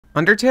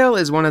Undertale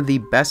is one of the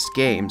best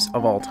games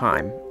of all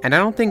time, and I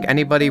don't think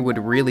anybody would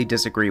really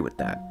disagree with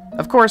that.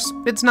 Of course,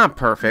 it's not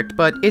perfect,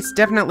 but it's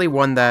definitely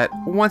one that,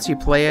 once you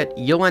play it,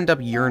 you'll end up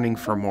yearning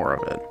for more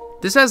of it.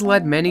 This has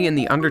led many in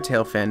the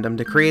Undertale fandom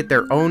to create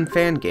their own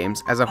fan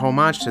games as a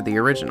homage to the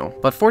original,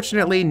 but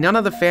fortunately none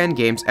of the fan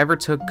games ever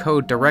took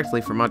code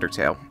directly from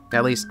Undertale.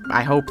 At least,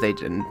 I hope they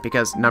didn't,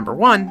 because number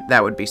one,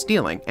 that would be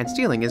stealing, and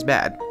stealing is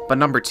bad. But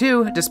number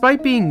two,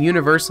 despite being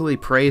universally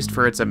praised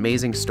for its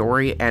amazing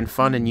story and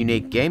fun and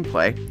unique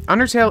gameplay,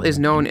 Undertale is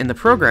known in the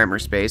programmer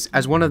space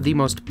as one of the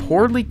most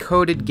poorly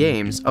coded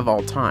games of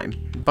all time.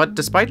 But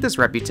despite this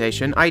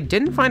reputation, I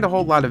didn't find a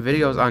whole lot of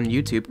videos on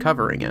YouTube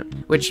covering it,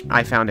 which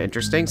I found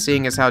interesting,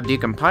 seeing as how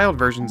decompiled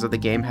versions of the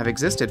game have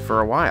existed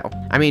for a while.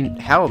 I mean,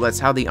 hell, that's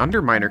how the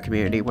Underminer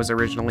community was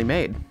originally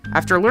made.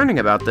 After learning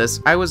about this,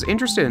 I was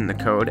interested in the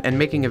code and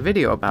making a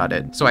video about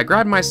it, so I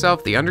grabbed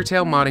myself the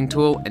Undertale modding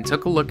tool and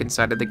took a look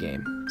inside of the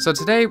game. So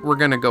today, we're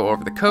gonna go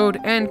over the code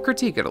and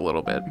critique it a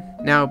little bit.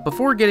 Now,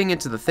 before getting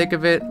into the thick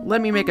of it,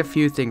 let me make a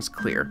few things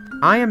clear.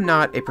 I am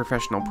not a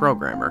professional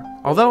programmer.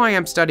 Although I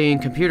am studying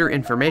computer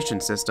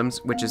information systems,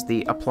 which is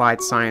the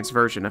applied science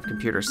version of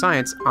computer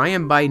science, I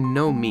am by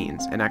no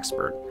means an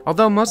expert.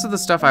 Although most of the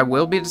stuff I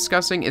will be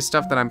discussing is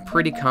stuff that I'm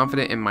pretty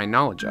confident in my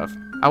knowledge of.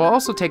 I will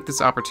also take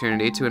this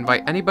opportunity to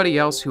invite anybody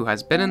else who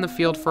has been in the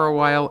field for a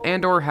while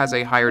and or has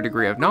a higher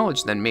degree of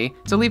knowledge than me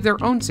to leave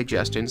their own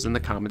suggestions in the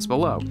comments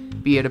below,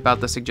 be it about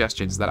the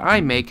suggestions that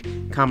I make,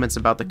 comments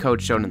about the code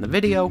shown in the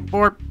video,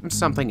 or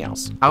something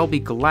else. I'll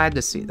be glad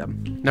to see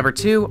them. Number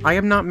two, I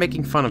am not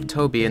making fun of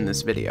Toby in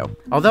this video.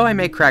 Although I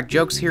may crack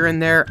jokes here and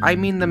there, I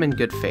mean them in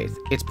good faith.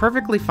 It's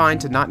perfectly fine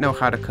to not know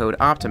how to code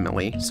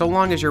optimally, so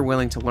long as you're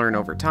willing to learn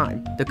over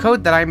time. The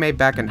code that I made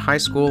back in high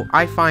school,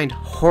 I find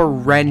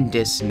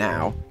horrendous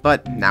now,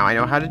 but now I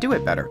know how to do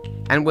it better.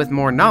 And with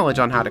more knowledge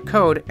on how to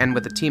code, and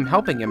with the team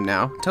helping him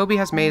now, Toby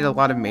has made a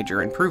lot of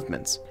major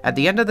improvements. At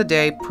the end of the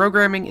day,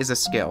 programming is a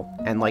skill,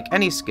 and like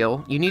any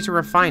skill, you need to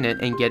refine it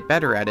and get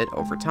better at it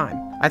over time.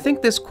 I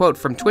think this quote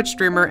from Twitch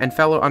streamer and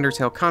fellow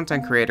Undertale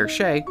content creator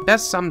Shay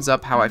best sums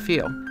up how I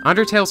feel.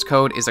 Undertale's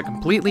code is a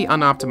completely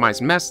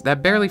unoptimized mess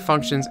that barely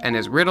functions and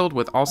is riddled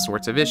with all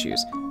sorts of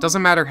issues.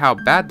 Doesn't matter how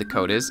bad the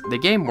code is, the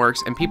game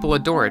works and people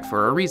adore it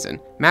for a reason.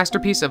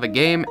 Masterpiece of a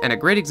game and a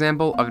great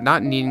example of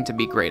not needing to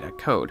be great at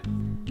code.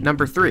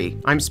 Number 3.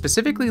 I'm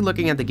specifically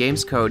looking at the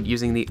game's code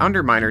using the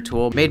Underminer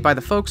tool made by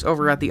the folks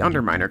over at the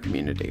Underminer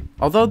community.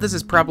 Although this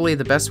is probably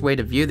the best way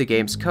to view the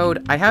game's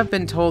code, I have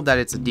been told that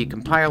it's a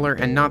decompiler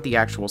and not the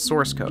actual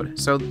source code,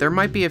 so there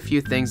might be a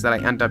few things that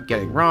I end up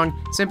getting wrong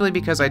simply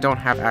because I don't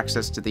have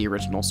access to the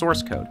original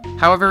source code.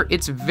 However,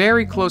 it's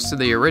very close to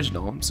the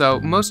original, so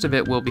most of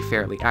it will be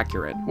fairly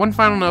accurate. One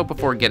final note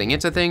before getting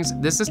into things,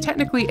 this is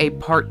technically a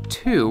part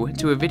 2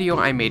 to a video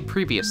I made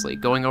previously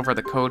going over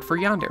the code for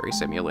Yandere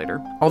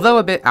Simulator. Although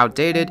a bit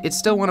outdated, it's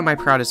still one of my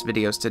proudest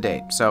videos to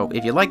date, so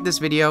if you like this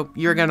video,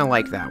 you're gonna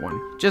like that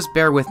one. Just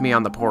bear with me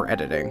on the poor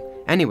editing.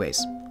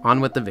 Anyways, on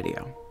with the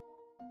video.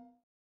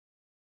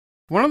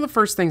 One of the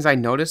first things I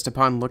noticed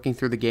upon looking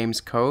through the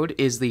game's code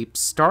is the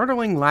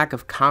startling lack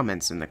of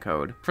comments in the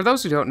code. For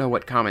those who don't know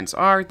what comments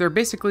are, they're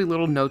basically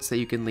little notes that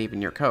you can leave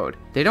in your code.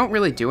 They don't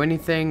really do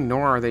anything,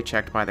 nor are they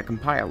checked by the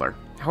compiler.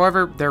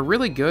 However, they're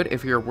really good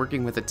if you're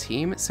working with a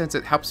team since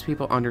it helps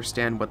people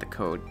understand what the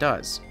code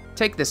does.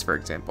 Take this for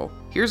example.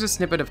 Here's a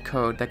snippet of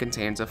code that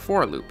contains a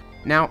for loop.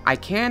 Now, I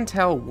can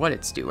tell what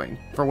it's doing.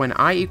 For when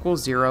I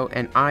equals 0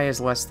 and I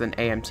is less than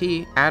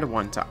AMT, add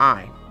 1 to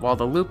I. While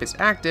the loop is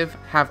active,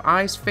 have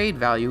i's fade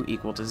value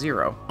equal to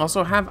 0.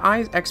 Also have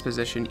i's x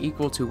position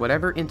equal to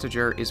whatever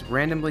integer is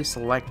randomly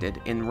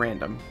selected in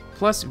random.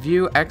 Plus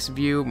view x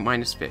view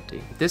minus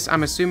 50. This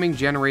I'm assuming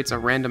generates a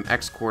random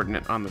x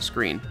coordinate on the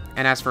screen.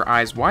 And as for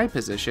i's y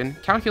position,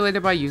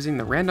 calculated by using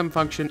the random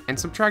function and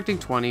subtracting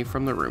 20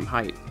 from the room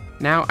height.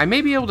 Now, I may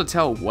be able to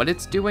tell what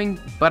it's doing,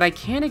 but I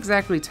can't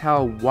exactly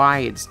tell why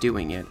it's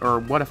doing it or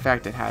what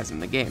effect it has in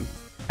the game.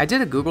 I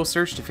did a Google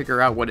search to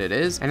figure out what it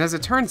is, and as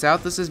it turns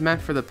out, this is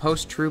meant for the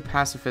post-true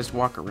pacifist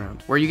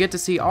walkaround, where you get to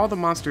see all the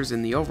monsters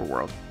in the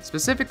overworld.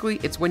 Specifically,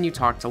 it's when you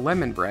talk to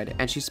Lemon Bread,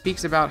 and she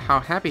speaks about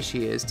how happy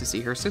she is to see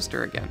her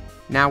sister again.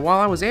 Now, while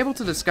I was able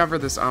to discover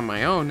this on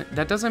my own,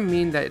 that doesn't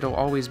mean that it'll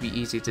always be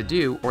easy to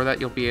do, or that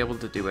you'll be able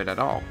to do it at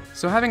all.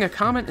 So having a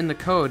comment in the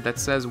code that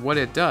says what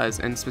it does,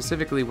 and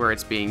specifically where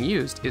it's being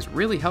used, is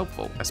really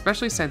helpful,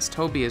 especially since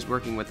Toby is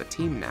working with a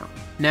team now.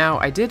 Now,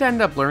 I did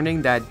end up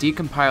learning that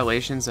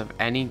decompilations of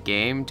any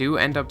game do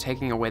end up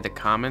taking away the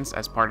comments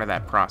as part of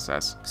that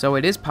process. So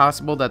it is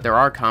possible that there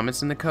are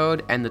comments in the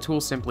code and the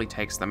tool simply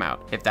takes them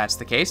out. If that's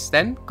the case,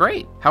 then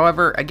great.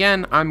 However,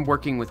 again, I'm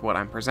working with what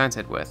I'm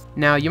presented with.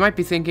 Now, you might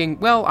be thinking,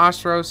 well,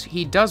 Ostros,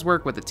 he does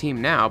work with a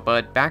team now,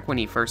 but back when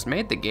he first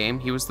made the game,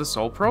 he was the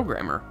sole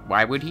programmer.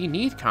 Why would he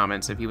need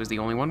comments if he was the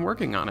only one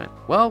working on it?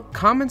 Well,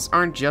 comments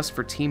aren't just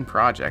for team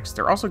projects.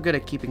 They're also good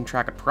at keeping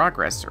track of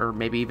progress, or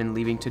maybe even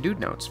leaving to-do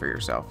notes for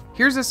yourself.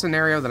 Here's a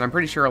scenario that I'm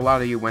pretty sure a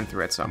lot of you went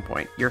through at some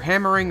point. You're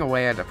hammering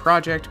away at a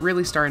project,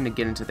 really starting to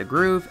get into the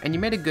groove, and you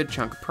made a good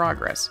chunk of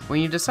progress, when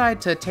you decide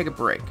to take a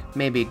break,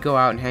 maybe go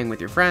out and hang with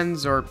your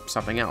friends, or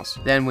something else.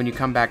 Then when you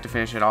come back to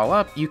finish it all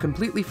up, you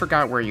completely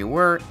forgot where you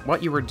were,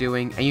 what you were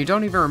doing, and you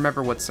don't even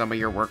remember what some of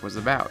your work was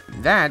about.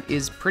 That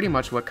is pretty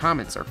much what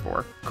comments are for.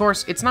 Of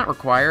course, it's not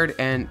required,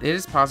 and it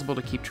is possible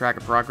to keep track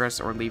of progress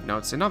or leave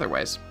notes in other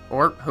ways.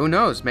 Or who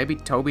knows, maybe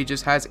Toby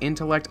just has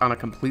intellect on a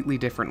completely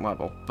different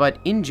level. But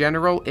in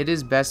general, it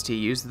is best to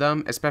use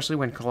them, especially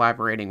when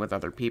collaborating with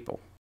other people.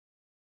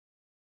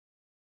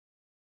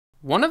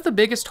 One of the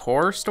biggest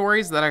horror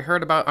stories that I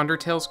heard about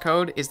Undertale's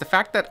code is the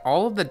fact that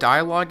all of the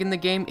dialogue in the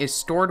game is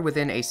stored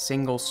within a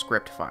single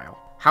script file.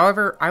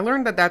 However, I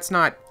learned that that's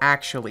not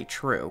actually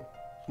true.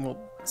 Well,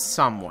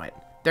 somewhat.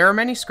 There are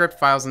many script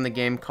files in the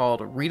game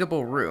called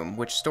Readable Room,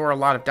 which store a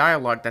lot of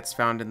dialogue that's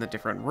found in the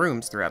different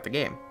rooms throughout the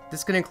game.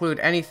 This can include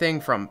anything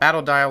from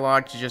battle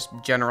dialogue to just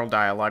general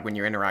dialogue when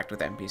you interact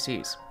with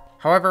NPCs.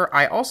 However,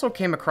 I also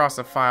came across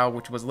a file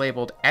which was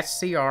labeled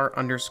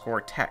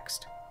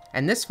scr_text.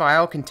 And this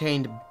file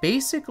contained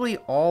basically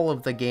all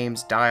of the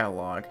game's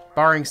dialogue,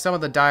 barring some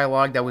of the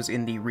dialogue that was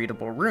in the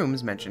readable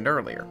rooms mentioned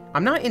earlier.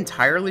 I'm not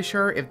entirely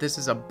sure if this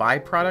is a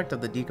byproduct of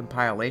the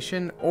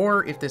decompilation,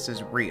 or if this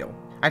is real.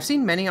 I've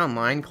seen many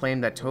online claim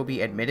that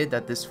Toby admitted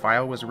that this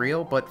file was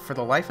real, but for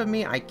the life of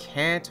me, I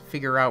can't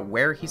figure out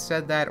where he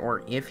said that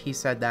or if he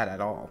said that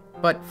at all.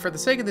 But for the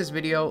sake of this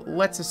video,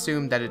 let's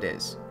assume that it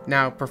is.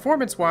 Now,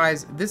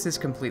 performance-wise, this is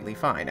completely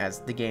fine,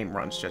 as the game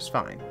runs just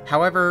fine.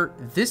 However,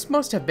 this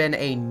must have been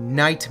a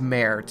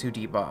nightmare to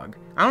debug.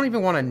 I don't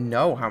even want to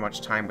know how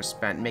much time was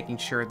spent making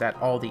sure that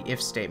all the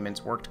if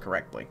statements worked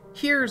correctly.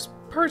 Here's,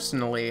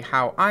 personally,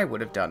 how I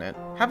would have done it.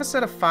 Have a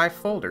set of 5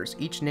 folders,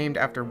 each named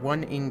after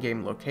one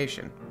in-game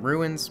location: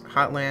 Ruins,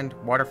 Hotland,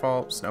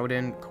 Waterfall,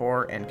 Snowden,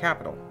 Core, and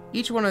Capital.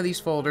 Each one of these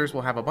folders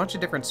will have a bunch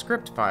of different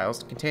script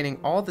files containing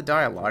all the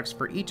dialogues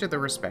for each of the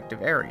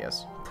respective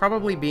areas,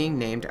 probably being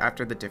named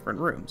after the different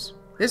rooms.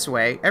 This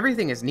way,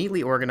 everything is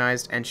neatly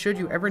organized, and should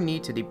you ever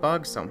need to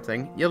debug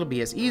something, it'll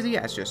be as easy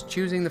as just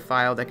choosing the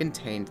file that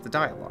contained the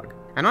dialogue.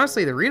 And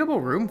honestly, the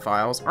readable room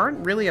files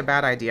aren't really a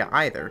bad idea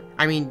either.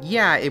 I mean,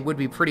 yeah, it would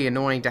be pretty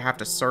annoying to have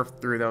to surf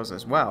through those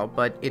as well,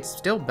 but it's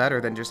still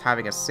better than just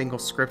having a single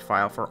script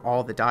file for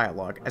all the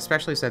dialogue,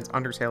 especially since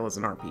Undertale is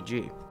an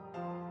RPG.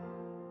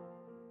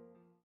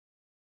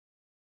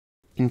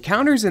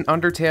 Encounters in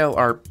Undertale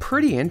are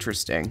pretty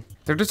interesting.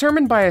 They're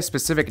determined by a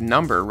specific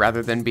number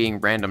rather than being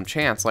random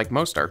chance like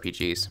most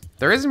RPGs.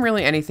 There isn't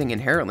really anything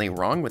inherently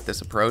wrong with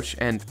this approach,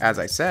 and as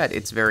I said,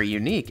 it's very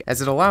unique,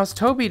 as it allows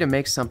Toby to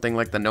make something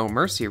like the No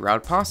Mercy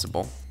route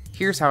possible.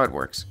 Here's how it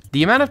works.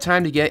 The amount of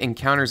time to get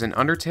encounters in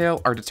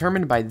Undertale are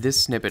determined by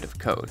this snippet of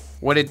code.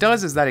 What it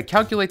does is that it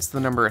calculates the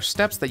number of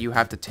steps that you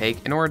have to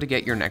take in order to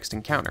get your next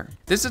encounter.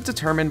 This is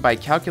determined by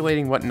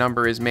calculating what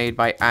number is made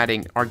by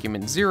adding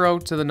argument 0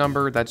 to the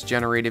number that's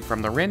generated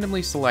from the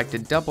randomly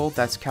selected double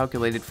that's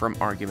calculated from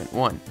argument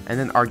 1. And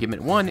then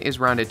argument 1 is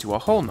rounded to a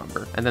whole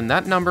number, and then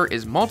that number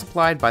is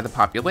multiplied by the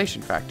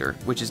population factor,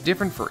 which is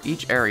different for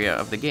each area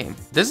of the game.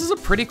 This is a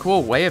pretty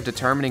cool way of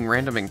determining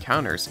random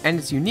encounters, and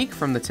it's unique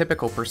from the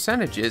typical percentages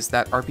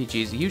that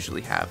RPGs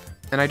usually have.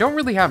 And I don't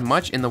really have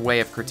much in the way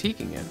of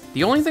critiquing it.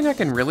 The only thing I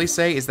can really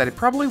say is that it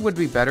probably would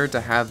be better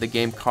to have the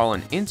game call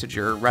an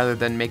integer rather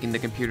than making the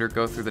computer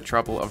go through the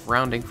trouble of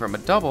rounding from a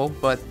double,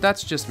 but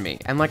that's just me.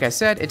 And like I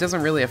said, it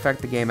doesn't really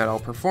affect the game at all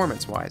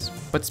performance-wise.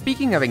 But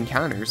speaking of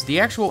encounters, the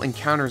actual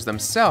encounters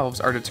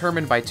themselves are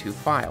determined by 2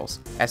 files,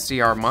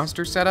 SCR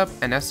Monster Setup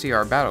and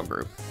SCR Battle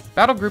Group.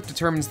 Battle Group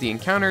determines the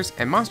encounters,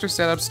 and Monster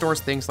Setup stores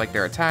things like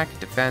their attack,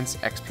 defense,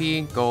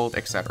 XP, gold,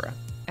 etc.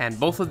 And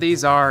both of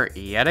these are,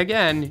 yet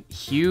again,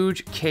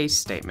 huge case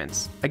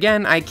statements.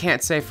 Again, I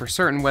can't say for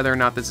certain whether or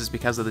not this is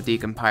because of the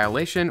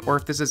decompilation or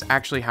if this is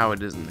actually how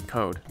it is in the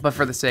code. But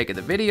for the sake of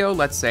the video,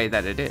 let's say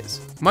that it is.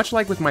 Much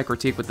like with my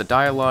critique with the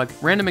dialogue,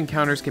 random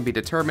encounters can be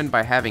determined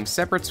by having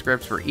separate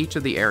scripts for each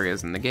of the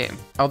areas in the game.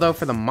 Although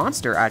for the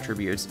monster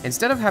attributes,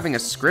 instead of having a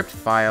script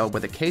file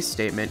with a case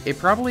statement, it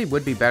probably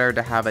would be better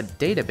to have a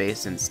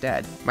database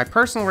instead. My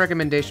personal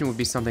recommendation would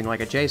be something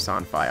like a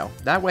JSON file.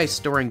 That way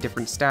storing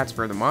different stats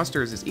for the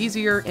monsters is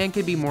easier and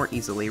can be more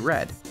easily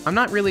read. I'm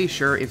not really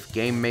sure if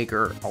Game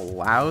Maker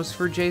allows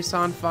for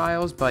JSON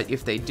files, but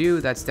if they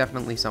do, that's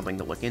definitely something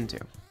to look into.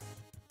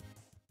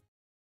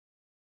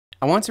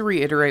 I want to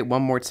reiterate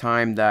one more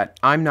time that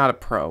I'm not a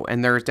pro,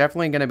 and there's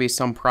definitely going to be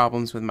some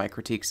problems with my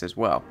critiques as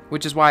well,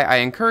 which is why I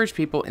encourage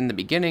people in the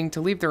beginning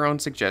to leave their own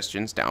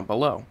suggestions down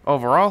below.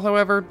 Overall,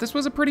 however, this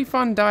was a pretty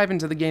fun dive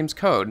into the game's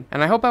code,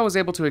 and I hope I was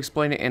able to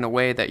explain it in a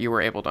way that you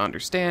were able to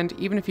understand,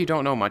 even if you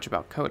don't know much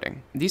about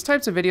coding. These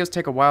types of videos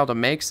take a while to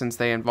make since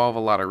they involve a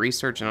lot of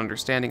research and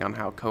understanding on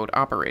how code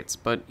operates,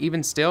 but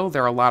even still,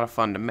 they're a lot of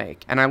fun to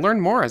make, and I learn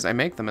more as I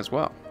make them as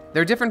well.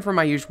 They're different from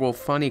my usual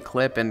funny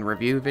clip and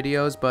review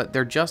videos, but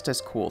they're just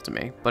as cool to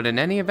me. But in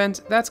any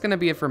event, that's gonna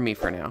be it from me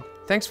for now.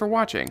 Thanks for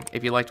watching.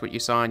 If you liked what you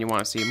saw and you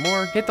want to see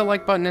more, hit the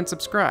like button and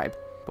subscribe.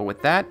 But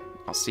with that,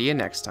 I'll see you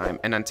next time,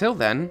 and until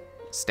then,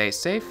 stay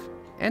safe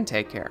and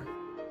take care.